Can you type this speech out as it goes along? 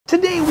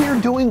Today we are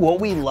doing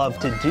what we love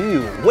to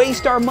do,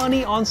 waste our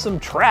money on some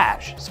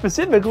trash,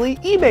 specifically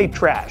eBay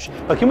trash.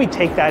 But can we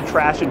take that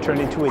trash and turn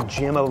it into a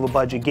gem of a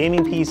budget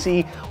gaming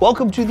PC?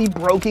 Welcome to the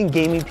Broken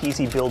Gaming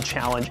PC Build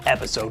Challenge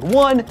Episode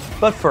 1,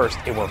 but first,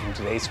 a word from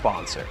today's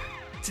sponsor.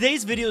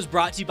 Today's video is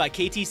brought to you by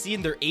KTC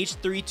and their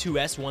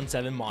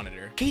H32S17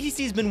 monitor.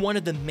 KTC has been one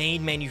of the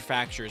main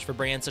manufacturers for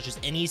brands such as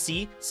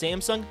NEC,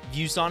 Samsung,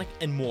 ViewSonic,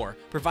 and more,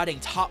 providing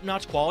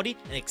top-notch quality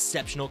and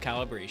exceptional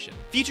calibration.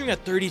 Featuring a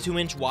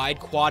 32-inch wide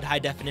quad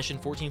high-definition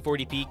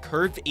 1440p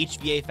curved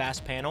HVA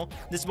fast panel,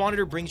 this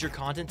monitor brings your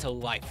content to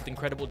life with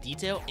incredible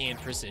detail and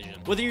precision.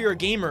 Whether you're a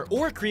gamer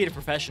or a creative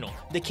professional,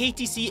 the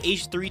KTC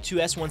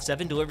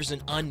H32S17 delivers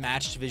an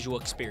unmatched visual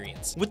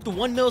experience. With the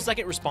 1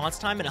 millisecond response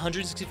time and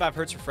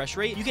 165Hz refresh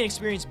rate, you can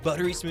experience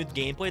buttery smooth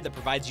gameplay that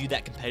provides you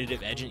that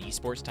competitive edge in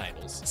esports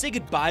titles. Say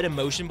goodbye to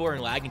motion blur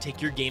and lag and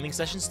take your gaming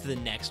sessions to the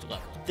next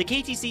level. The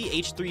KTC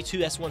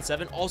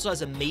H32S17 also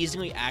has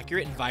amazingly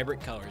accurate and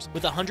vibrant colors,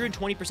 with 120%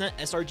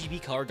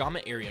 sRGB color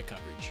gamut area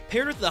coverage.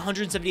 Paired with the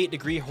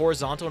 178-degree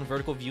horizontal and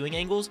vertical viewing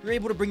angles, you're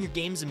able to bring your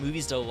games and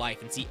movies to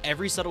life and see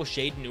every subtle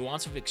shade and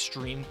nuance with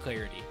extreme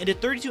clarity. And if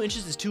 32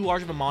 inches is too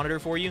large of a monitor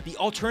for you, the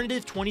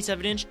alternative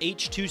 27-inch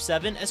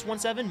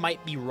H27S17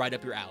 might be right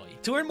up your alley.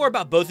 To learn more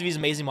about both of these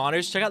amazing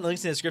monitors, check out the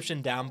links in the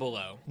description down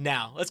below.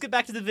 Now, let's get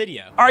back to the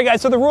video. All right,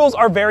 guys, so the rules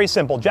are very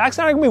simple.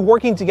 Jackson and I are gonna be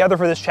working together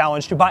for this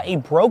challenge to buy a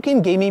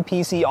broken gaming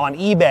PC on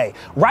eBay.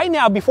 Right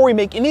now, before we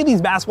make any of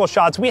these basketball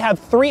shots, we have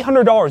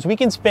 $300 we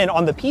can spend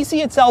on the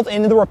PC itself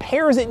and the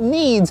repairs it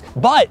needs,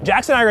 but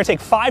Jackson and I are gonna take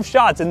 5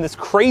 shots in this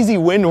crazy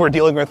wind we're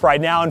dealing with right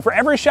now, and for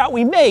every shot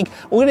we make,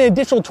 we'll get an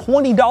additional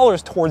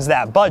 $20 towards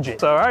that budget.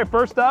 So, all right,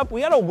 first up,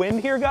 we got a wind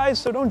here, guys,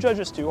 so don't judge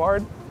us too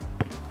hard.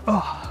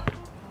 Oh.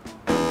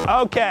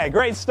 Okay,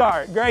 great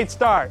start, great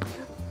start.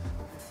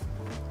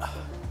 All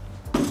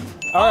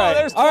right,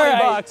 there's 20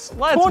 bucks.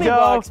 Let's 20 go.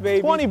 bucks,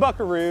 baby. 20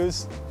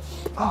 buckaroos.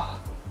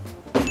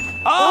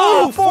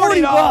 Oh,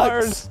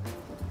 $40.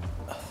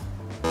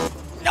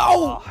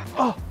 No!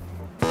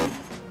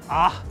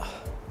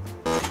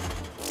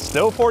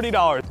 Still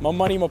 $40. My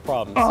money, my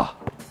problems.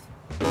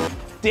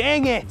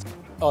 Dang it.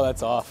 Oh,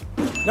 that's off.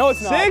 No,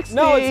 it's not. 60.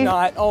 No, it's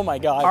not. Oh my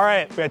God. All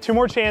right, we got 2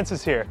 more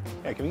chances here.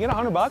 Yeah, can we get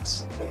 100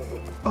 bucks?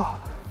 Oh.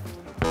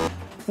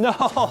 No.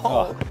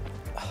 Oh.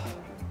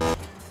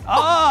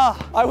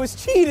 I was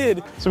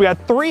cheated. So we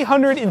got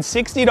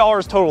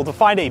 $360 total to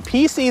find a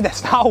PC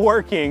that's not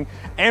working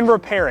and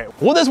repair it.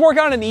 Will this work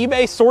out on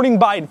eBay? Sorting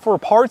by for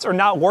parts or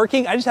not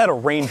working? I just had a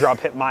raindrop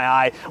hit my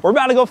eye. We're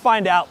about to go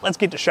find out. Let's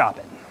get to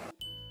shopping.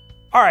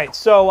 All right,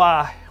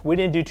 so we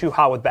didn't do too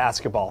hot with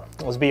basketball,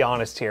 let's be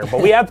honest here,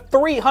 but we have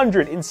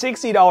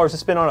 $360 to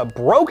spend on a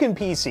broken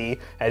PC.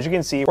 As you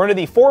can see, we're into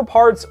the 4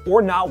 parts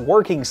or not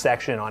working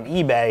section on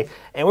eBay,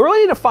 and we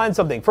really need to find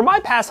something. For my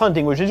past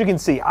hunting, which as you can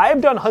see, I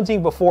have done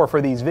hunting before for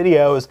these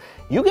videos,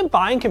 you can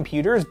find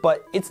computers,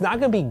 but it's not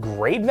gonna be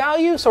great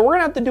value, so we're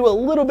gonna have to do a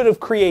little bit of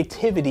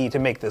creativity to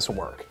make this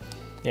work.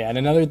 Yeah, and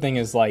another thing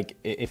is, like,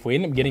 if we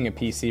end up getting a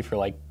PC for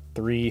like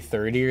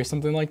 $330 or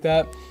something like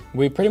that,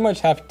 we pretty much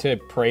have to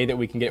pray that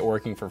we can get it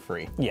working for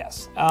free.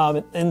 Yes,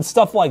 and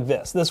stuff like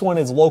this. This one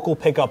is local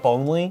pickup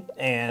only,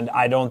 and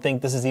I don't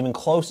think this is even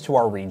close to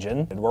our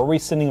region. Where are we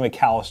sending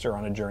McAllister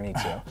on a journey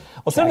to?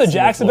 Well, send him to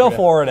Jacksonville,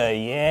 Florida.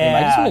 Yeah.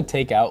 I just want to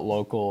take out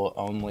local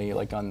only,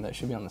 like on the,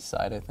 should be on the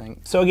side, I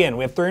think. So again,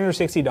 we have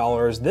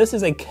 $360. This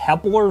is a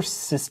Kepler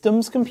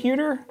Systems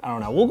computer. I don't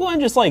know. We'll go ahead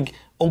and just like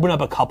open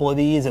up a couple of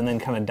these and then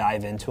kind of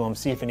dive into them,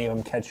 see if any of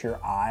them catch your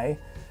eye.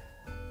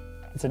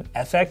 It's an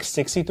FX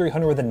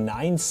 6300 with a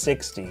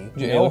 960.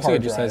 It looks like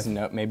it just says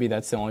no. Maybe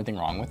that's the only thing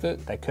wrong with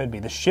it. That could be.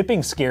 The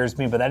shipping scares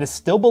me, but that is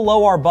still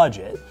below our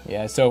budget.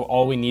 Yeah, so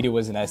all we needed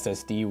was an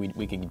SSD.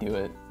 We could do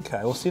it.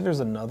 Okay, we'll see if there's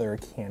another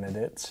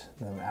candidate.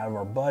 Out of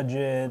our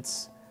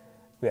budgets.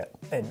 We got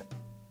an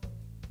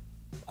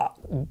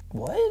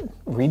what?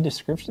 Read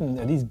description.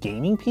 Are these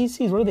gaming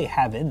PCs? What do they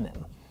have in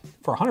them?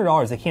 For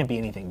 $100, they can't be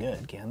anything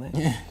good, can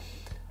they?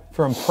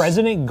 From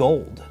President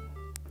Gold.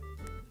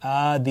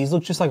 These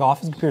look just like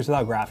office computers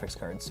without graphics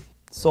cards.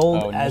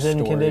 Sold as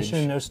in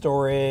condition, no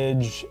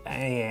storage.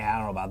 Yeah, I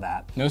don't know about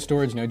that. No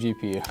storage, no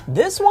GPU.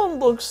 This one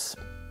looks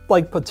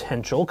like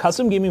potential.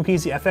 Custom gaming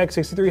PC FX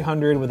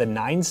 6300 with a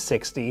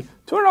 960.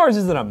 $200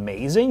 isn't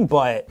amazing,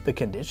 but the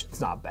condition's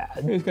not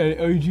bad. He's got an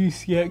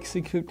OGCX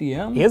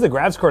 650M. He has a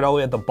graphics card all the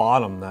way at the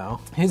bottom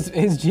though. His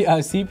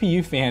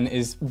CPU fan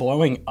is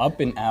blowing up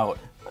and out.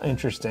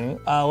 Interesting.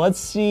 Let's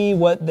see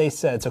what they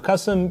said. So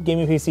custom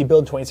gaming PC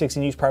build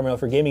 2016 used primarily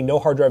for gaming. No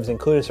hard drive is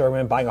included, so I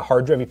recommend buying a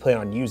hard drive if you plan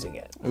on using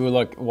it. Ooh,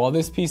 look, while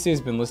this PC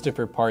has been listed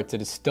for parts,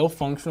 it is still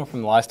functional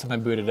from the last time I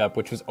booted up,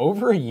 which was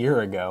over a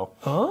year ago.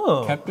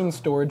 Oh. Kept in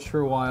storage for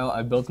a while.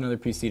 I built another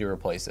PC to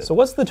replace it. So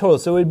what's the total?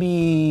 So it would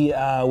be,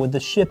 with the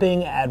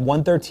shipping at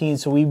 $113,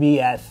 so we'd be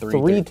at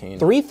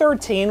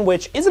 $313,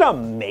 which isn't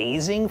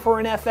amazing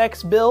for an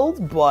FX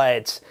build,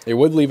 but... It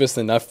would leave us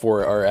enough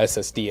for our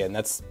SSD, and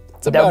that's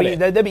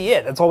That'd be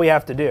it. That's all we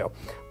have to do.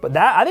 But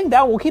I think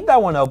we'll keep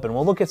that one open.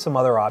 We'll look at some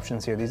other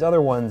options here. These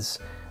other ones,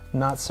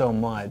 not so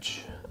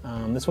much.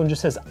 This one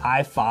just says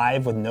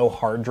i5 with no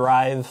hard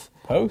drive.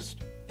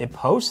 Post. It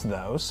posts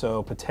though,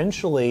 so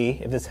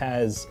potentially if this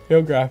has...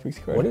 No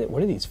graphics card.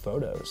 What are these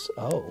photos?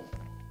 Oh.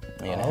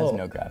 Yeah, it has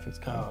no graphics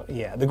card. Oh,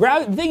 yeah. The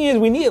thing is,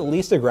 we need at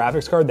least a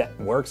graphics card that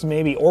works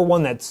maybe, or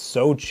one that's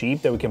so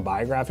cheap that we can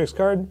buy a graphics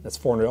card. That's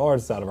 $400,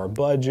 it's out of our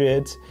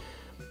budget.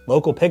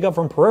 Local pickup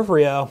from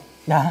Peripherio.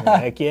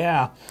 Heck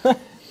yeah.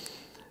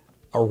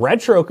 A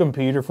retro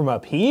computer from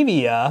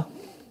Apevia.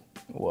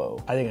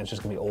 Whoa. I think that's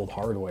just gonna be old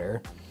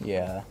hardware.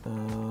 Yeah.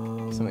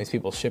 Some of these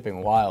people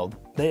shipping wild.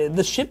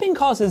 The shipping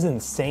cost is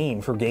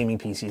insane for gaming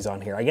PCs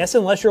on here. I guess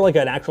unless you're like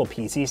an actual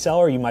PC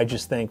seller, you might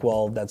just think,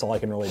 well, that's all I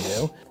can really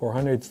do.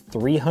 400,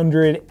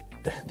 300,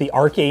 the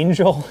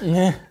Archangel.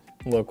 Yeah.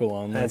 Local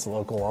only. That's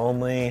local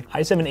only.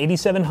 i7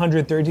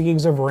 8700, 30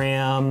 gigs of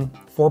RAM,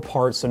 4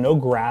 parts, so no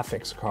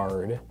graphics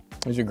card.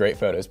 These are great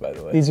photos, by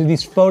the way.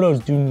 These photos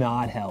do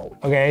not help.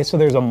 Okay, so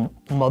there's a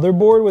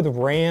motherboard with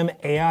RAM,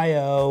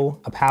 AIO,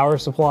 a power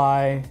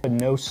supply, but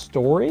no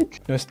storage.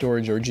 No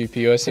storage or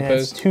GPU, I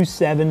suppose. It's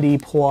 270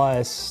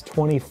 plus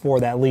 24.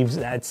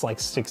 That's like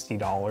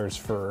 $60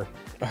 for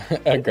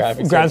a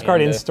graphics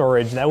card and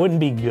storage. That wouldn't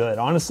be good.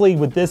 Honestly,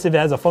 with this, if it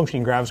has a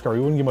functioning graphics card,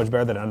 we wouldn't get much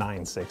better than a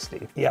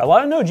 960. Yeah, a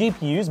lot of no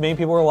GPUs. Many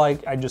people are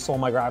like, I just sold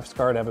my graphics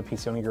card, I have a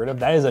PC I want to get rid of.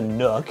 That is a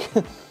Nook.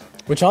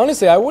 Which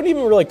honestly, I wouldn't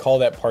even really call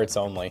that parts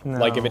only. No.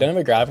 Like if it doesn't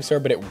have a graphics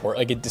card, but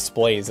it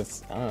displays,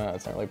 it's, I don't know,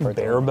 it's not really parts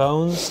Bare only.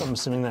 bones, I'm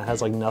assuming that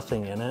has like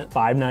nothing in it.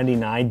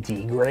 $599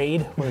 D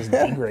grade? What does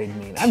D grade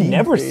mean? I've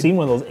never seen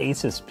one of those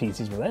Asus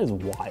PCs, but that is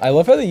wild. I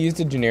love how they used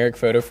a generic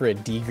photo for a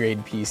D grade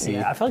PC.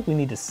 Yeah, I feel like we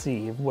need to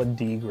see what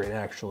D grade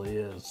actually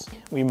is.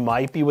 We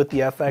might be with the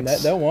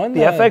FX. That one?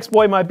 The FX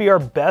Boy might be our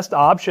best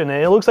option,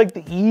 and it looks like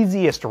the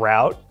easiest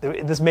route.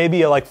 This may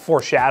be like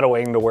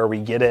foreshadowing to where we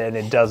get it and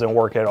it doesn't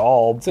work at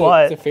all,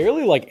 but... It's a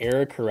fairly like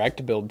era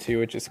correct build too,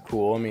 which is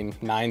cool. I mean,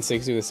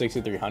 960 with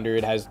 6300,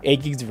 it has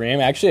 8 gigs of RAM,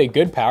 actually a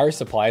good power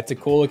supply. It's a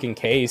cool looking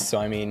case, so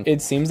I mean,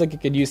 it seems like it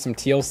could use some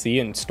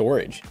TLC and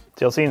storage.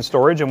 TLC and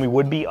storage, and we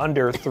would be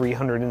under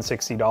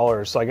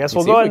 $360. So I guess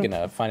we'll go ahead. We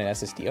can find an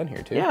SSD on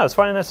here too. Yeah, let's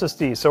find an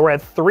SSD. So we're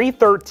at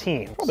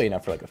 $313. Probably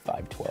enough for like a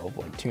 512,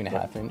 like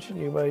 2.5 inch.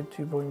 By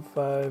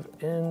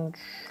 2.5 inch.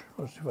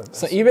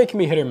 So eBay can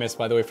be hit or miss,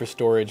 by the way, for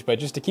storage, but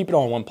just to keep it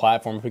all on one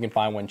platform, if we can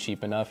find one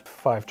cheap enough.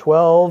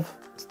 512.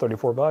 It's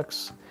 34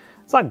 bucks.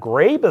 It's not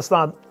great, but it's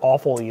not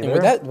awful either.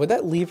 And would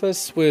that leave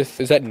us with?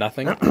 Is that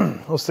nothing?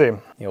 We'll see. Yeah,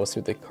 we'll see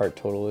what the cart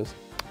total is.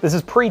 This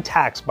is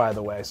pre-tax, by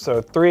the way,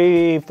 so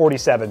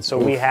 $347. So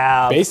we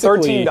have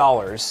basically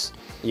 $13.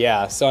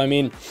 Yeah, so I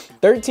mean,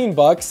 13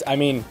 bucks. I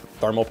mean,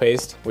 thermal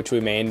paste, which we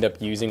may end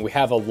up using. We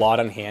have a lot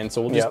on hand,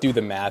 so we'll just do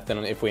the math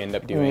and if we end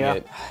up doing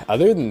it.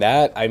 Other than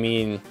that, I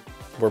mean,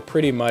 we're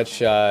pretty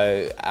much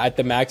at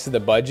the max of the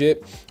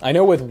budget. I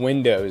know with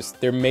Windows,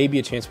 there may be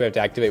a chance we have to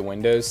activate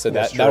Windows, so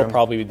that'll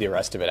probably be the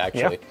rest of it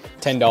actually.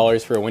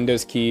 $10 for a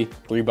Windows key,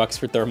 $3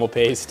 for thermal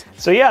paste.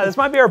 So yeah, this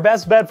might be our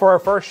best bet for our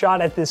first shot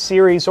at this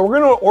series. So we're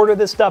gonna order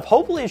this stuff.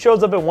 Hopefully it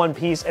shows up in one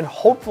piece, and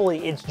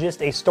hopefully it's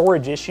just a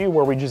storage issue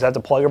where we just have to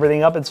plug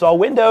everything up, install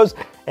Windows,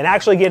 and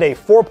actually get a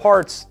 4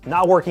 parts,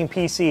 not working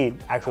PC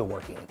actually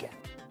working again.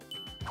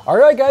 All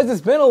right, guys,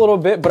 it's been a little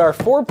bit, but our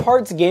 4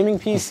 parts gaming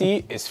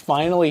PC is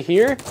finally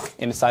here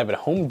inside of a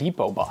Home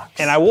Depot box.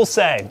 And I will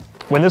say,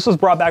 when this was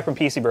brought back from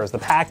PC Bros, the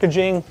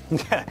packaging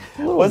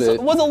was a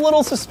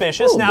little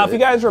suspicious. Now, if you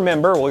guys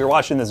remember, well, you're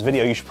watching this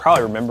video, you should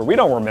probably remember. We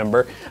don't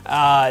remember.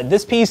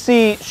 This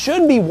PC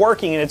should be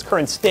working in its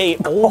current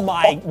state. Oh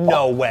my,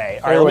 no way.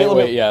 All right,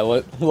 wait, yeah,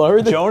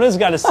 lower the... Jonah's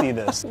got to see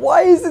this.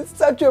 Why is it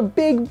such a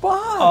big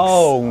box?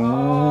 Oh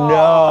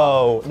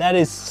no, that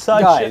is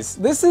such Guys,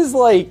 this is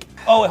like...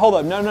 Oh, hold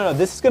up, no,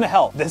 this is gonna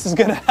help. This is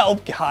gonna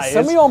help, guys.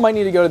 Some of y'all might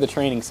need to go to the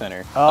training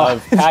center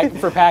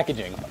for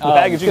packaging. The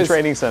packaging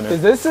training center.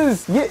 This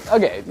is,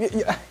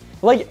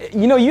 like,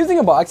 you know, using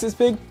a box this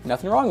big,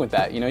 nothing wrong with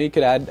that. You know, you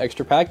could add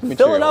extra packing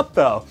material. Fill it up,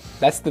 though.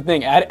 That's the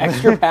thing, add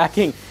extra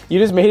packing. You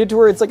just made it to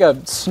where it's like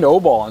a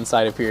snowball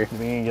inside of here. You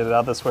think you can get it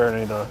out this way or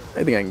need to?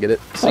 I think I can get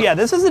it. So yeah,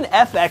 this is an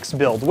FX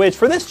build, which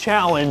for this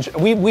challenge,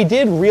 we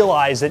did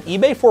realize that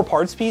eBay 4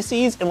 parts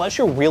PCs, unless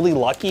you're really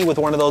lucky with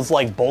one of those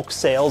like bulk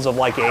sales of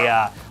like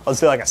a, let's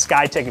say like a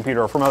Skytech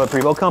computer or from another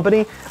pre-built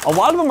company, a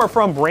lot of them are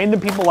from random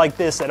people like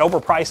this that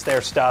overprice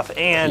their stuff,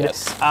 and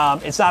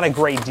it's not a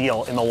great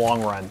deal in the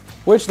long run.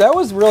 Which that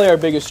was really our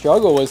biggest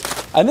struggle was,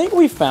 I think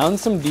we found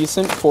some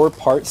decent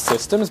 4-part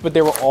systems, but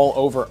they were all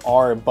over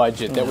our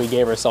budget that we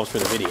gave ourselves for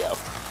the video.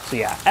 So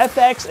yeah,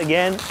 FX,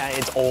 again,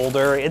 it's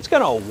older, it's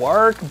gonna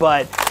work,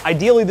 but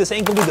ideally this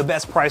ain't gonna be the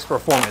best price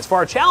performance. For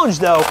our challenge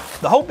though,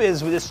 the hope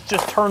is this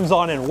just turns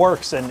on and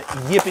works, and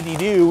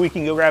yippity-doo, we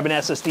can go grab an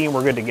SSD and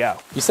we're good to go.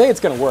 You say it's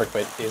gonna work,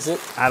 but is it?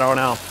 I don't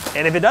know.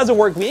 And if it doesn't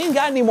work, we ain't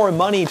got any more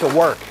money to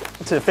work.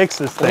 to fix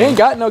this We thing. ain't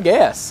got no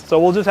gas. So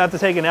we'll just have to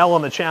take an L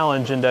on the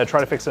challenge and try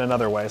to fix it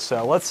another way.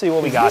 So let's see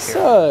what we got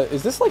here.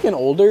 Is this like an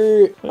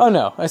older? Oh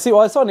no, I see.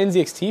 Well, I saw an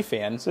NZXT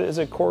fan. Is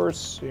it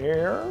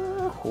Corsair?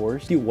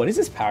 Dude, what is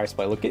this power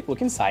supply?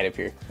 Look inside of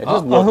here. It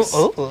just looks.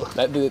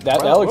 That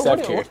looks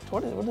F tier.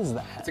 What is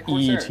that? It's a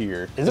Corsair. E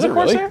tier. Is it a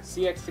Corsair?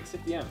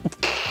 CX650M.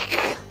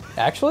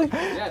 Actually?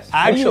 Yes.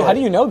 How do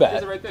you know that?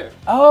 It is right there.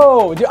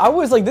 Oh, dude, I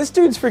was like, this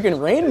dude's freaking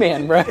Rain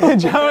Man, bro.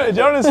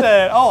 Jonas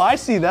said, "Oh, I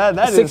see that.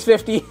 That is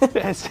 650.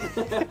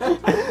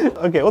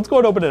 Okay, let's go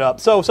and open it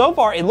up. So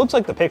far, it looks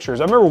like the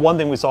pictures. I remember one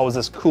thing we saw was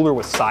this cooler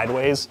with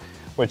sideways,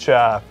 which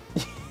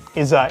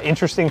is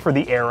interesting for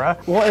the era.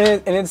 Well,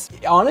 and it's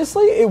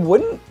honestly, it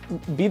wouldn't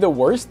be the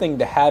worst thing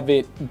to have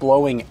it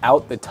blowing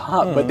out the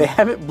top, but they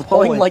have it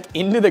blowing like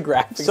into the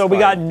graphics. So we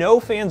got no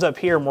fans up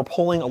here, and we're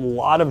pulling a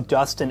lot of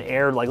dust and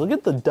air. Like, look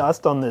at the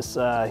dust on this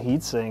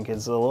heatsink.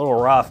 It's a little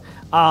rough.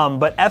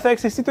 But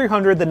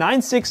FX6300, the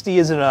 960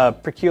 is in a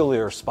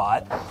peculiar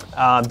spot.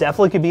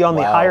 Definitely could be on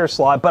the higher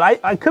slot, but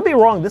I could be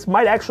wrong. This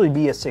might actually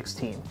be a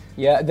 16.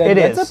 Yeah,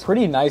 that's a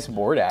pretty nice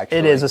board, actually.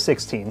 It is a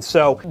 16.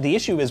 So the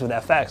issue is with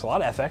FX, a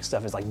lot of FX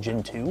stuff is like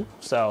Gen 2.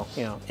 So,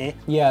 you know,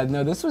 Yeah,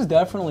 no, this was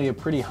definitely a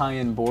pretty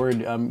high-end board.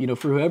 You know,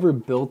 for whoever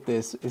built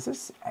this, is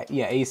this,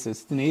 yeah, Asus.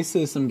 It's an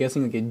Asus, I'm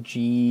guessing like a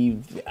G,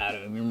 I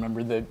don't even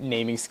remember the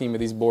naming scheme of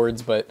these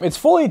boards, but it's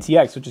full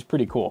ATX, which is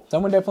pretty cool.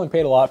 Someone definitely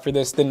paid a lot for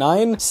this. The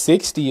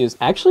 960 is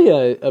actually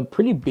a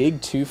pretty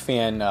big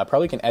two-fan,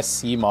 probably like an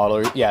SC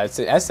model. Yeah, it's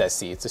an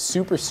SSC. It's a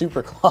super,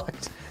 super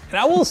clocked. And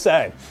I will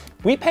say,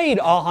 we paid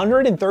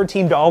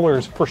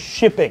 $113 for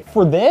shipping.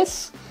 For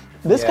this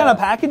kind of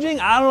packaging,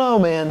 I don't know,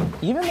 man.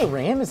 Even the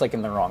RAM is like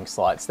in the wrong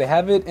slots. They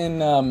have it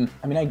in, I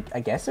mean, I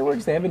guess it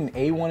works. They have it in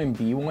A1 and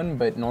B1,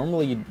 but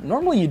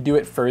normally you do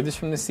it furthest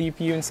from the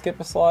CPU and skip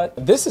a slot.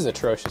 This is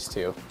atrocious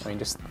too. I mean,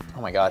 just,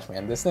 oh my gosh,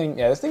 man. This thing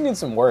needs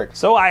some work.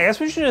 So I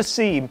guess we should just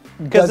see,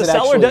 because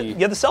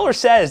the seller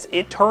says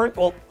it turned,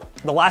 well,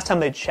 the last time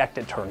they checked,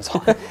 it turns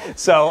on.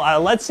 So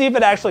let's see if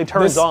it actually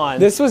turns on.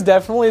 This was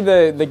definitely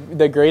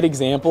the great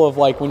example of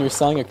like when you're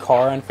selling a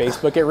car on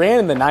Facebook. It ran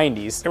in the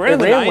 90s. It ran in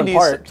the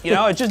 90s. You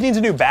know, it just needs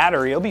a new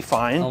battery. It'll be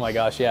fine. Oh my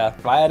gosh, yeah.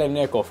 If I had a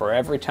nickel for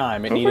every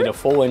time it needed a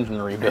full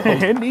engine rebuild.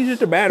 It needs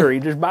just a battery.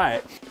 Just buy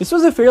it. This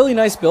was a fairly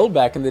nice build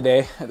back in the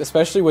day,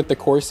 especially with the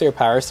Corsair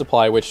power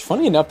supply, which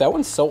funny enough, that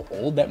one's so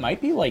old that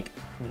might be like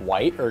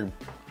white or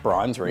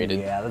bronze rated.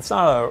 Yeah, that's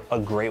not a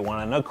great one.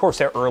 I know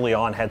Corsair early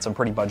on had some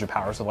pretty budget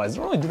power supplies.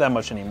 They don't really do that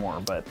much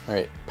anymore, but. All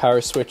right,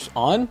 power switch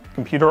on.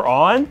 Computer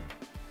on.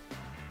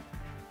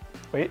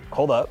 Wait,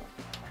 hold up.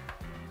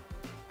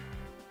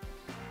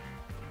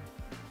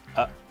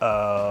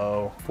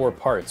 Uh-oh. 4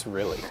 parts,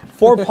 really.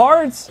 4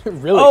 parts?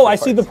 Really? Oh, I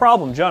see the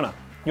problem, Jonah.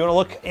 You wanna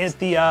look, is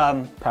the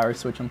power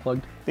switch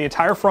unplugged? The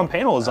entire front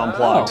panel is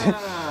unplugged.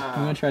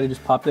 I'm gonna try to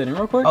just pop that in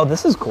real quick. Oh,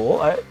 this is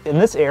cool. In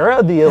this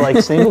era, the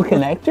like single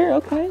connector,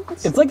 okay.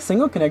 It's like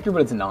single connector,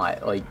 but it's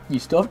not. Like, you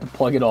still have to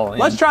plug it all in.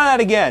 Let's try that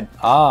again.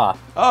 Ah.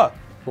 Oh.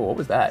 Oh, what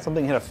was that?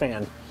 Something hit a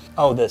fan.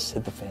 Oh, this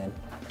hit the fan.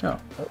 Oh.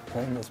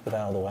 Turn this bit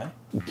out of the way.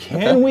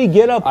 Can we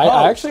get up?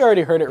 I actually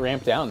already heard it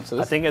ramp down. So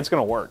I think it's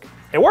gonna work.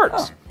 It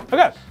works. Oh.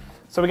 Okay.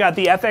 So we got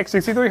the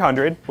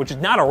FX6300, which is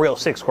not a real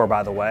 6-core,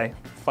 by the way.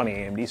 Funny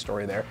AMD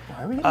story there.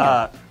 Why are we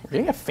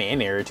getting a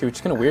fan error too, which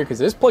is kind of weird because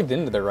it's plugged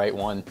into the right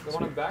one. The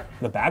one in the back?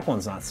 The back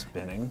one's not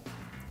spinning,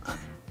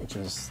 which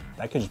is,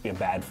 that could just be a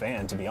bad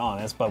fan, to be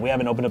honest. But we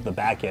haven't opened up the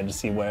back yet to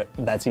see what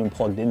that's even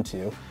plugged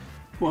into.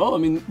 Well, I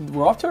mean,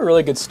 we're off to a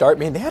really good start.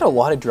 Man, they had a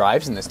lot of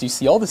drives in this. Do you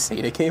see all the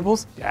SATA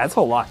cables? Yeah, that's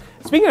a lot.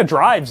 Speaking of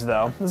drives,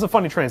 though, this is a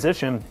funny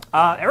transition.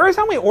 Every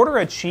time we order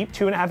a cheap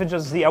 2.5-inch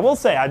SSD, I will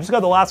say, I just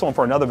got the last one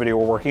for another video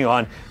we're working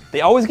on.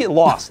 They always get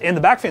lost, and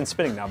the back fan's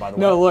spinning now, by the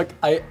way. No, look,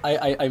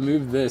 I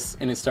moved this,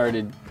 and it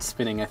started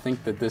spinning. I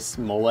think that this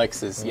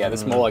Molex is,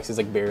 this Molex is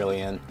like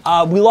barely in.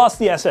 We lost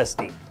the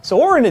SSD. So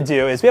what we're gonna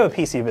do is, we have a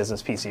PC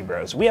business, PC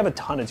Bros. We have a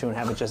ton of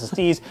 2.5-inch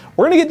SSDs.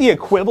 We're gonna get the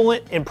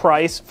equivalent in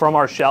price from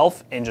our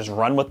shelf and just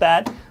run with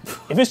that.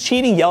 If it's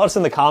cheating, yell at us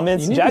in the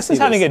comments. Jackson's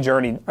having a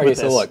journey with this.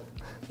 Okay, so look,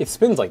 it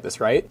spins like this,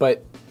 right?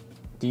 But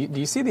do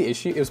you see the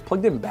issue? It was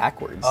plugged in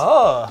backwards.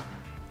 Oh.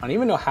 I don't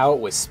even know how it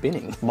was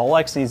spinning.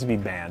 Molex needs to be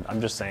banned.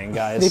 I'm just saying,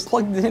 guys. They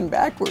plugged it in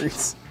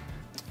backwards.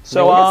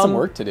 So we got some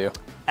work to do.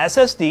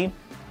 SSD,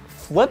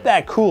 flip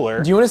that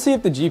cooler. Do you want to see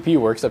if the GPU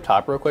works up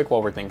top real quick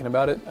while we're thinking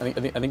about it? I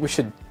think we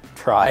should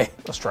try.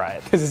 Let's try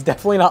it. Because it's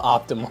definitely not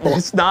optimal.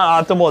 It's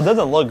not optimal. It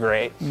doesn't look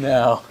great.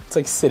 No, it's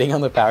like sitting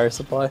on the power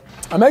supply.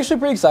 I'm actually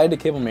pretty excited to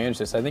cable manage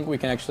this. I think we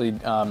can actually,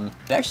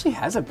 it actually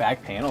has a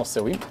back panel,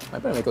 so we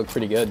might better make it look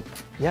pretty good.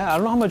 Yeah, I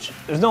don't know how much,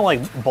 there's no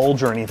like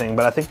bulge or anything,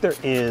 but I think there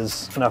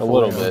is enough. A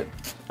little bit.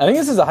 I think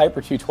this is a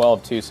Hyper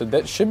 212 too, so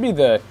that should be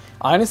the,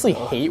 I honestly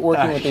hate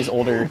working with these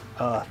older.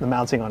 The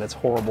mounting on it's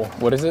horrible.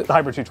 What is it? The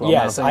Hyper 212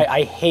 Yes, mounting.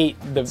 I hate,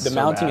 the so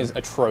mounting bad. is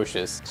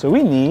atrocious. So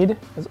we need,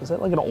 is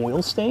that like an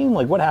oil stain?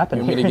 Like what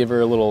happened You want me here? to give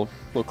her a little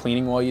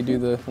cleaning while you do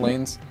the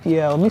lanes?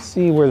 Yeah, let me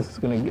see where this is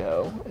gonna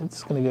go.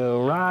 It's gonna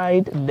go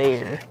right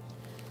there.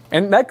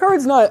 And that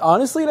card's not,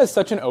 honestly, it has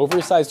such an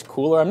oversized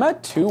cooler. I'm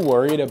not too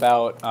worried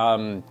about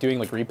doing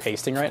like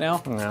repasting right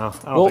now. No,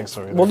 I don't think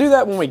so either. We'll do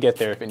that when we get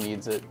there if it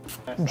needs it.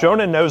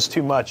 Jonah knows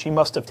too much. He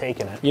must have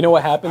taken it. You know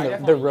what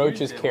happened? The roach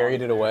just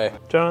carried it away.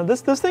 Jonah,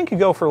 this thing could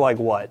go for like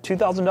what?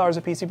 $2,000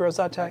 at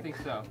PCBros.tech? I think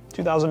so.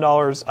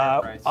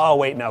 $2,000. Oh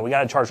wait, no, we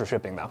got to charge for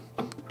shipping though.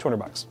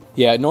 $200.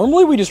 Yeah,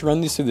 normally we just run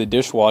these through the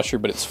dishwasher,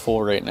 but it's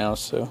full right now,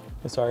 so.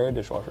 Sorry, our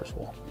dishwasher's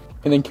full.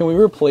 And then can we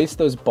replace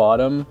those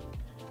bottom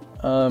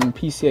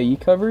PCIe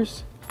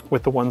covers?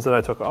 With the ones that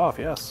I took off,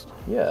 yes.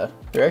 Yeah,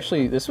 they're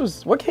actually,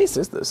 what case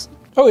is this?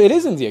 Oh, it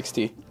is in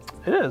ZXT.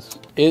 It is.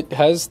 It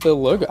has the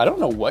logo. I don't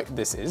know what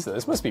this is though.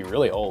 This must be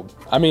really old.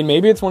 I mean,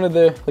 maybe it's one of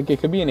the, like it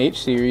could be an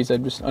H series.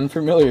 I'm just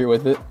unfamiliar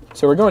with it.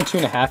 So we're going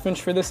 2.5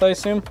 inch for this, I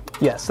assume?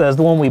 Yes, that's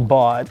the one we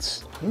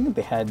bought. I think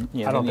they had,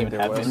 yeah, I don't think they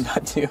there even was.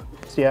 have too.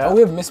 Yeah. Oh,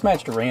 we have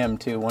mismatched RAM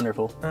too,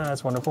 wonderful.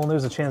 That's wonderful. And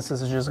there's a chance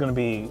this is just gonna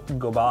be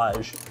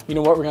garbage. You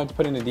know what, we're gonna have to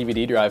put in a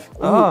DVD drive.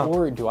 Ooh,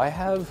 or do I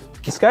have?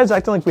 This guy's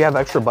acting like we have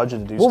extra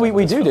budget to do Well, stuff.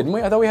 we do, didn't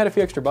we? I thought we had a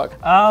few extra bucks.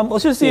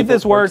 Let's just see if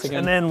this works, again.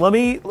 and then let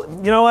me, you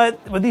know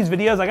what, with these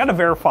videos, I gotta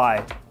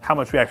verify how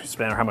much we actually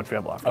spent or how much we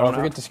have left. Don't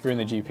forget to screw in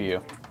the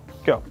GPU.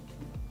 Go.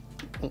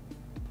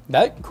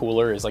 That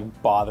cooler is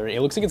like bothering.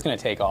 It looks like it's gonna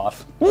take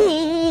off.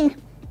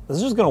 This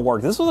is just gonna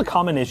work. This was a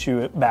common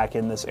issue back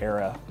in this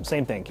era.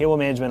 Same thing, cable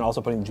management, also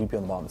putting the GPU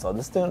on the bottom. So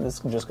this is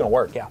just gonna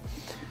work, yeah.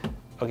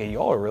 Okay, you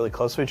all are really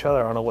close to each other.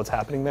 I don't know what's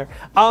happening there.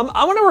 I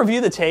want to review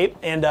the tape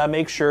and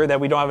make sure that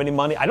we don't have any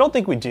money. I don't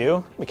think we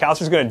do.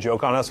 McAllister's going to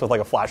joke on us with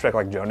like a flashback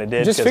like Jonah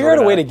did. Just figure out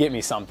a way to get me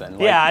something.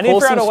 Like, yeah, I need to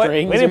figure out a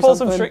way. We need to pull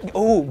some strings. strings.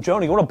 Oh,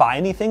 Jonah, you want to buy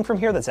anything from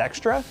here that's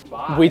extra?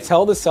 We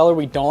tell the seller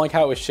we don't like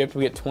how it was shipped.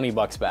 We get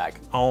 $20 back.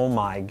 Oh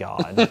my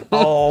god.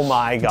 Oh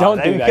my god.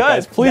 Don't do that,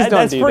 guys. Please don't do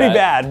that. That's pretty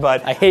bad,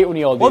 but I hate when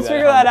you all do that. Let's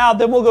figure that out,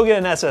 then we'll go get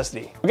an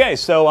SSD. Okay,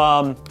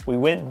 so we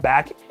went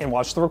back and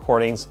watched the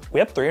recordings.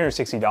 We have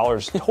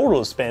 $360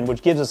 total to spend,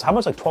 which gives us how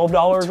much, like $12?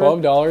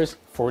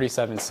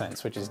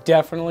 $12.47, which is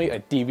definitely a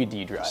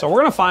DVD drive. So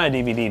we're gonna find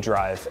a DVD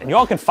drive, and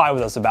y'all can fight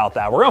with us about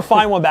that. We're gonna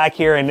find one back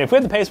here, and if we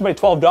have to pay somebody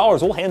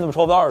 $12, we'll hand them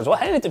 $12. We'll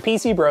hand it to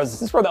PC Bros.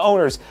 This is for the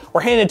owners.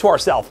 We're handing it to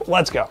ourselves.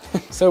 Let's go.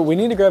 So we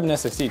need to grab an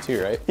SSD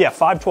too, right? Yeah,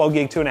 512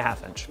 gig,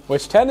 2.5 inch.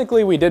 Which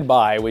technically we did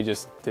buy, we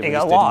just It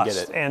got lost,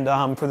 get it.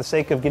 And for the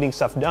sake of getting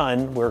stuff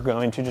done, we're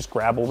going to just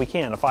grab what we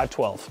can, a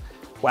 512.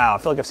 Wow, I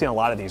feel like I've seen a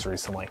lot of these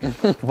recently.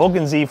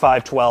 Vulcan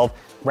Z512,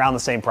 around the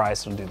same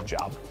price, it'll do the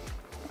job.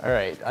 All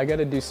right, I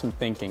gotta do some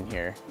thinking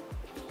here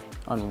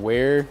on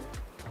where,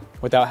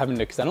 without having to,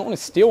 because I don't want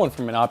to steal one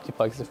from an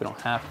Optiplex if we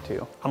don't have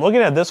to. I'm looking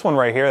at this one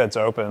right here that's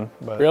open.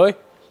 But Really?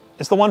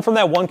 it's the one from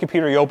that one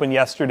computer you opened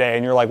yesterday,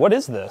 and you're like, what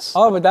is this?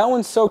 Oh, but that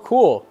one's so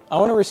cool. I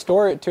want to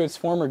restore it to its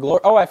former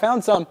glory. Oh, I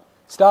found some.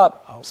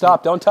 Stop,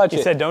 stop, don't touch it.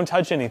 He said don't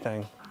touch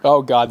anything.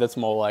 Oh God, that's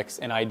Molex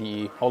and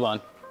IDE. Hold on.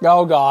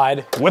 Oh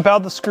God. Whip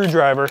out the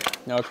screwdriver.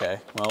 Okay,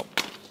 well,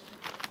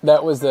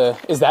 that was the,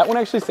 is that one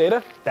actually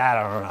SATA? That,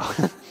 I don't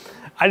know.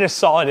 I just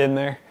saw it in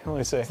there. Let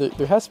me see.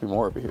 There has to be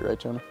more over here, right,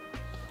 Jonah?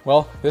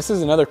 Well, this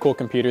is another cool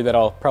computer that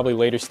I'll probably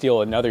later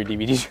steal another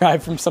DVD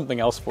drive from something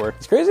else for.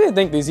 It's crazy to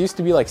think these used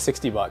to be like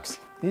 $60.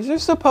 These are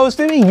supposed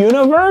to be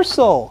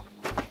universal.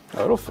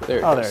 Oh, it'll fit. There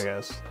it Oh, goes. there it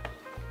goes.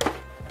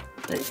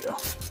 There you go.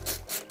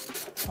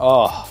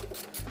 Oh.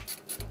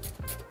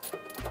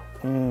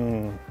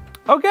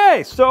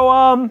 Okay, so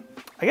I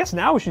guess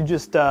now we should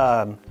just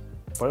put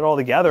it all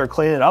together,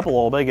 clean it up a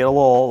little bit, get a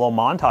little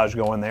montage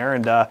going there,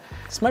 and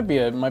This might be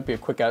a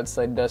quick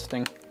outside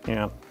dusting.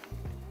 yeah,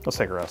 let's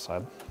take her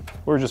outside.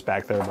 We were just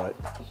back there, but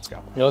let's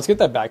go. Yeah, let's get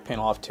that back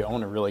panel off too. I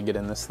want to really get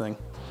in this thing.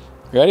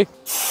 You ready?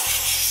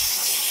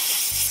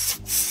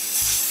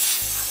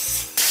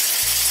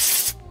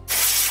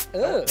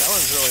 That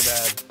one's really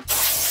bad.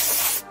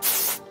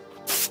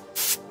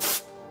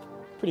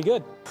 Pretty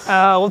good.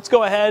 Let's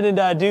go ahead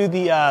and do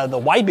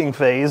the wiping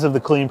phase of the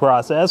clean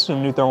process,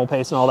 some new thermal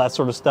paste and all that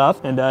sort of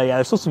stuff. And yeah,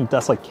 there's still some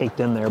dust like caked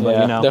in there, but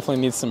Yeah, you know.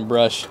 definitely needs some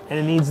brush. And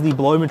it needs the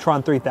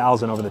Bloimatron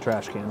 3000 over the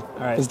trash can. All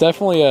right. It's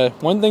definitely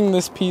one thing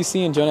this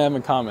PC and Jonah have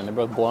in common. They're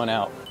both blown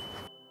out.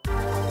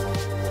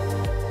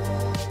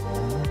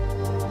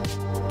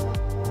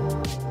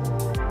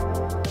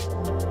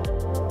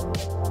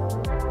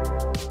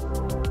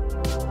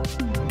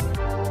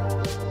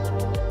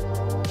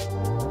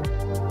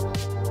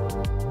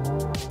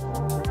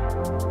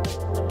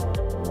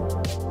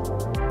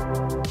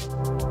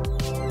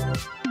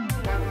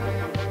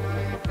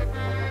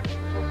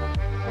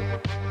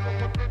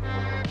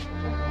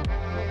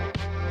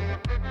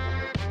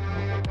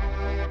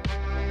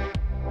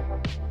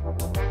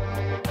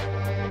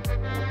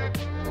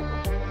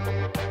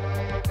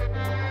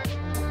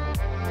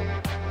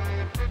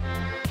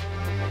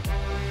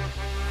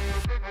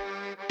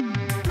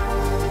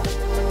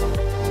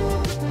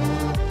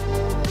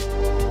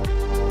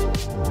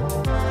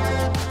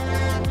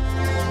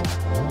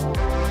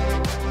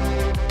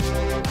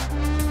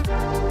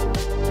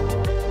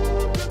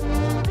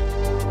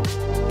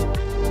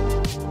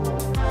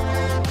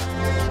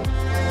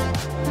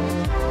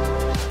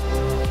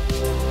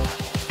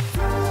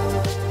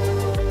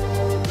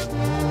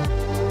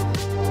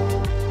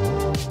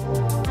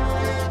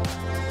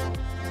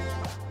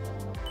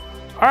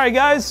 right,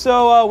 guys,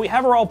 so we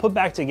have her all put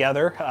back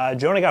together.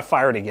 Jonah got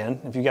fired again,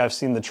 if you guys have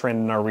seen the trend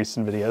in our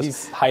recent videos.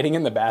 He's hiding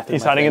in the bathroom.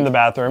 He's hiding in the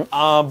bathroom.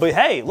 But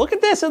hey, look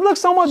at this. It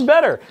looks so much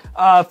better.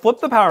 Flip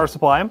the power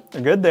supply.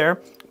 They're good there.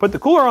 Put the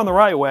cooler on the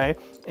right way.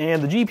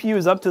 And the GPU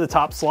is up to the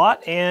top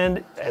slot.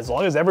 And as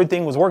long as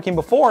everything was working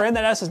before and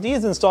that SSD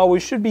is installed, we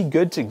should be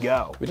good to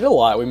go. We did a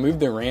lot. We moved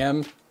the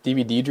RAM,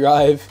 DVD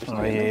drive.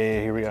 Oh,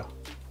 yeah, here we go.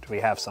 Do we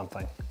have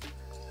something?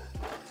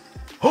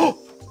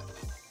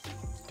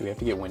 Do we have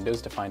to get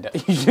Windows to find out?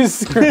 You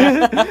just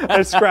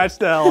I scratched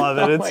the hell out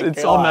of it.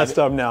 It's all messed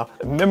up now.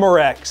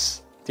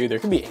 Memorex. Dude, there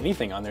could be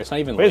anything on there. It's not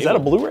even Wait, labeled. is that a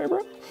Blu-ray,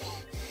 bro?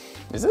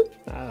 Is it?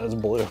 Nah, it's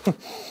blue.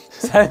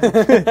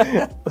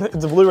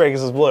 It's a Blu-ray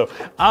because it's blue.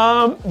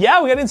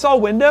 Yeah, we got to install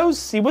Windows,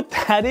 see what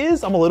that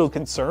is. I'm a little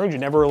concerned, you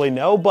never really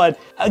know. But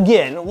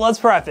again, let's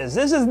preface,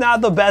 this is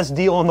not the best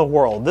deal in the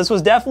world. This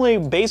was definitely,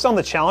 based on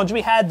the challenge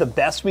we had, the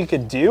best we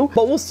could do.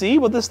 But we'll see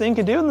what this thing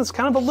can do, and it's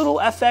kind of a little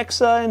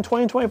FX in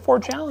 2024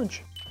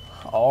 challenge.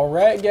 All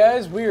right,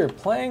 guys, we are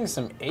playing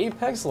some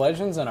Apex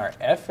Legends on our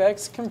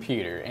FX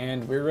computer,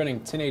 and we're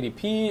running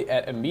 1080p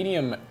at a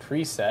medium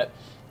preset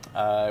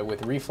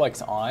with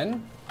reflex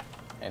on.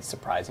 It's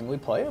surprisingly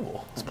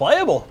playable. It's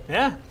playable,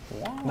 yeah.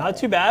 Wow. Not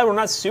too bad. We're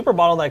not super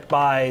bottlenecked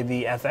by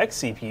the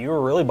FX CPU. We're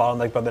really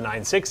bottlenecked by the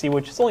 960,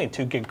 which is only a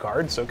 2 gig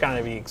card, so kind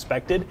of be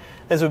expected.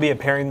 This would be a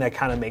pairing that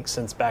kind of makes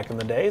sense back in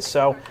the day.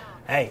 So,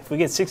 hey, if we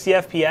get 60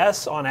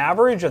 FPS on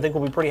average, I think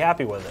we'll be pretty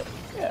happy with it.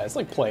 Yeah, it's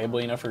like playable,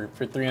 you know, for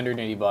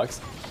 380 bucks.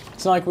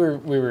 It's not like we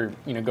were,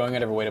 you know, going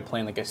out of our way to play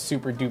in like a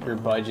super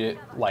duper budget,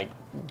 like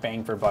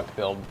bang for buck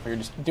build. We were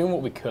just doing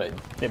what we could.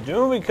 Yep,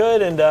 doing what we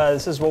could, and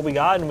this is what we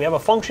got, and we have a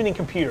functioning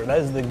computer. That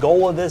is the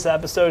goal of this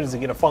episode, is to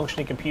get a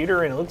functioning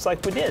computer, and it looks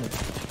like we did.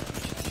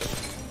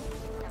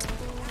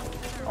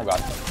 Oh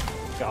God.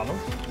 Got him.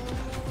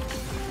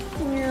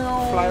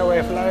 Fly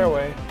away, fly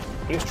away.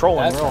 He was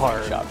trolling That's real where I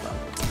hard. shot from.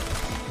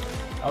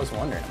 I was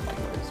wondering, I'm like,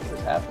 what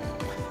is happening?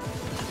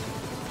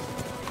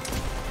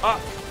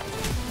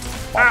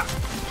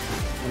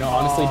 You know,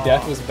 honestly,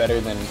 death was better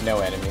than no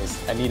enemies.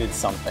 I needed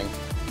something.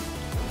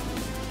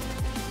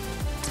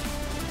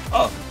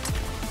 Oh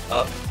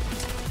God.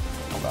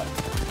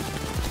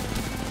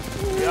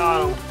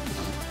 Got him.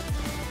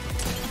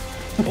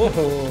 Whoa,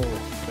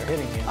 they're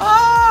hitting you.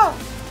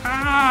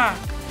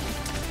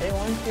 They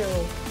want you.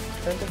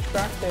 They're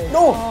distracted.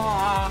 No!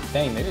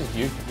 Dang, they just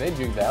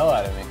juked the hell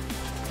out of me.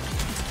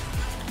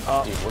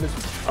 Dude, what is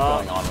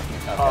going on with me?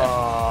 Okay,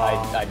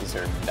 I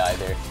deserved to die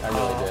there. I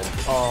really did.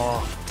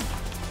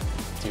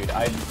 Dude,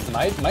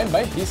 my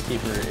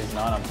Peacekeeper is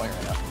not on point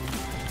right now.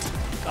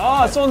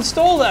 Oh, someone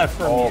stole that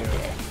from you.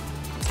 Okay.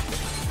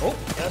 Oh,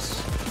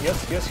 yes.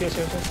 Yes. Hey,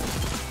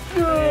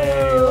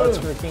 let's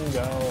freaking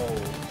go.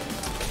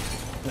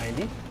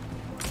 90.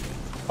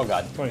 Oh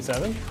God.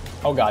 27.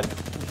 Oh God.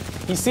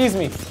 He sees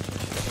me.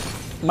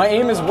 My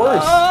aim is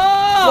worse.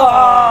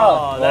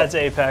 Oh, that's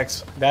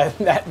Apex.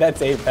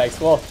 That's Apex.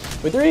 Well,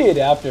 with 3D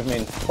adaptive, I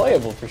mean,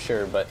 playable for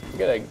sure, but we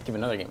gotta give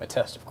another game a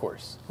test, of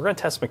course. We're gonna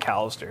test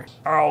McAllister.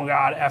 Oh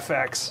God,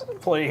 FX,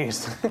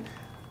 please.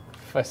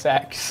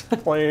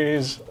 FSX.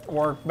 Please,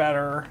 work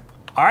better.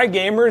 All right,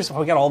 gamers,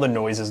 we got all the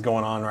noises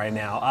going on right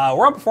now.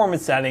 We're on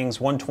performance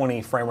settings,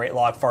 120 frame rate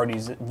lock, far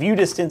view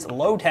distance,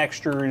 low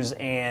textures,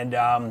 and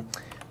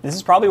this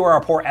is probably where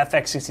our poor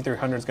FX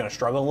 6300 is gonna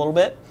struggle a little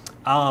bit.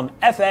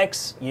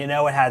 FX, you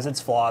know, it has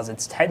its flaws.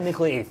 It's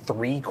technically a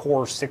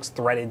 3-core,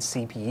 6-threaded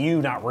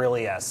CPU, not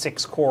really a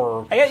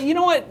 6-core. You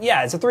know what?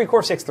 Yeah, it's a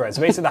 3-core, 6-thread.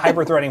 So basically the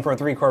hyper-threading for a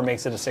 3-core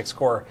makes it a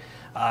 6-core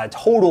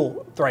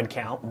total thread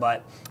count.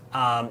 But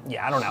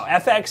yeah, I don't know.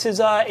 FX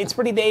is, it's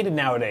pretty dated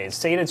nowadays.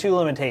 SATA 2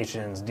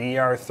 limitations,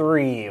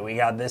 DR3, we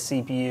got this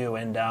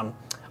CPU, and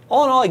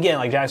all in all, again,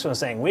 like Jackson was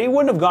saying, we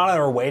wouldn't have gone out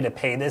of our way to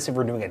pay this if we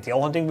were doing a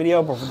deal hunting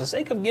video, but for the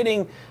sake of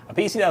getting a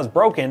PC that was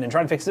broken and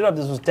trying to fix it up,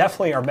 this was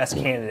definitely our best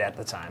candidate at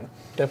the time.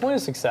 Definitely a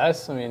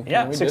success. I mean,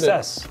 yeah, we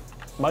success. Did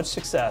it. Much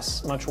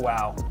success. Much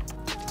wow.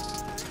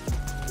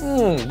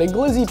 The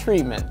glizzy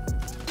treatment.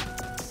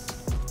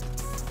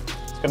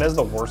 It has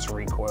the worst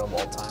recoil of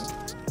all time.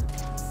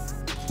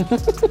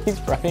 He's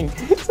running.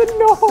 He said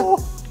no.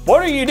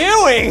 What are you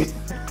doing?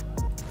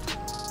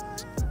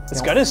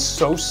 This gun is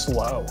so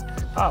slow.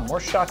 More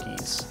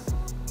shockies.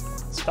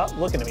 Stop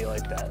looking at me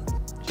like that.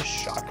 Just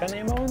shotgun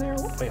ammo in there?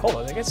 Wait, hold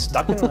on. I get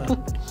stuck in the...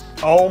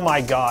 Oh my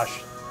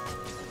gosh.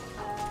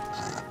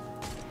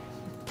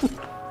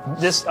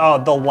 This, oh,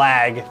 the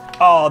lag.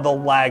 Oh, the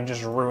lag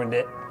just ruined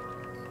it.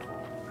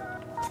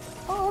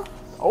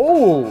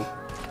 Oh,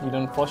 you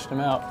done flushed him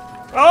out.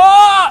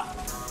 Ah!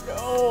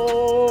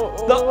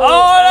 Oh!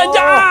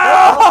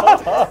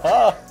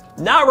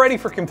 Not ready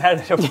for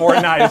competitive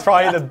Fortnite is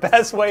probably the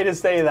best way to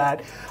say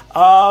that.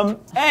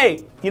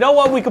 Hey, you know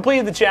what? We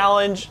completed the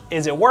challenge.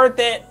 Is it worth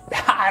it?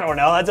 I don't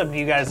know. That's up to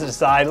you guys to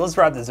decide. Let's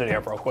wrap this video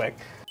up real quick.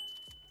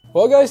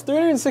 Well guys,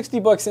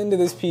 360 bucks into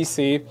this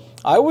PC,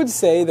 I would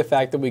say the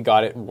fact that we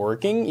got it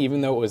working,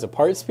 even though it was a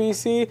parts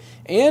PC,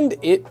 and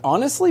it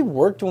honestly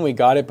worked when we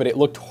got it, but it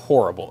looked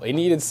horrible. It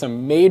needed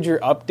some major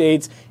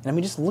updates, and I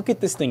mean, just look at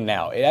this thing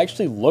now. It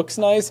actually looks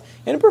nice,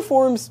 and it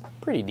performs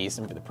pretty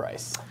decent for the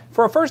price.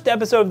 For our first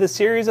episode of this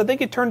series, I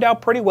think it turned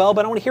out pretty well,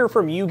 but I want to hear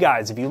from you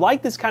guys. If you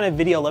like this kind of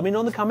video, let me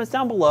know in the comments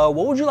down below.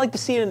 What would you like to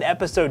see in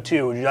episode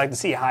 2? Would you like to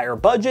see higher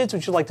budgets?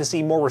 Would you like to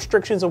see more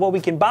restrictions on what we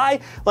can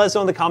buy? Let us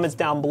know in the comments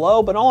down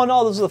below. But all in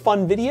all, this was a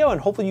fun video, and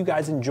hopefully you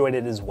guys enjoyed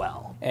it as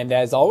well. And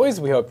as always,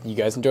 we hope you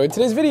guys enjoyed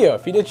today's video.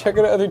 If you did, check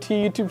out our other 2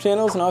 YouTube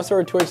channels and also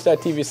our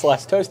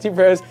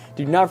twitch.tv/ToastyBros.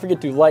 Do not forget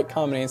to like,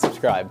 comment, and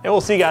subscribe. And we'll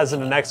see you guys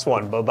in the next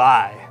one.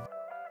 Bye-bye.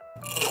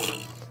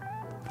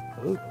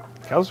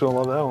 Cows gonna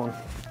love that one.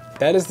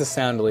 That is the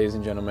sound, ladies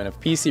and gentlemen, of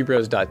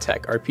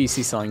PCBros.tech, our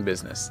PC selling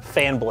business.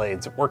 Fan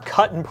blades. We're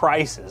cutting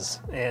prices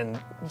and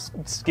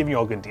just giving you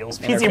all good deals.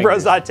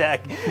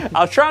 PCBros.tech.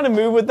 I was trying to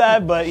move with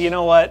that, but you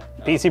know what?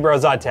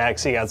 PCBros.tech.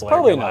 See you guys later.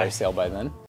 Probably another sale by then.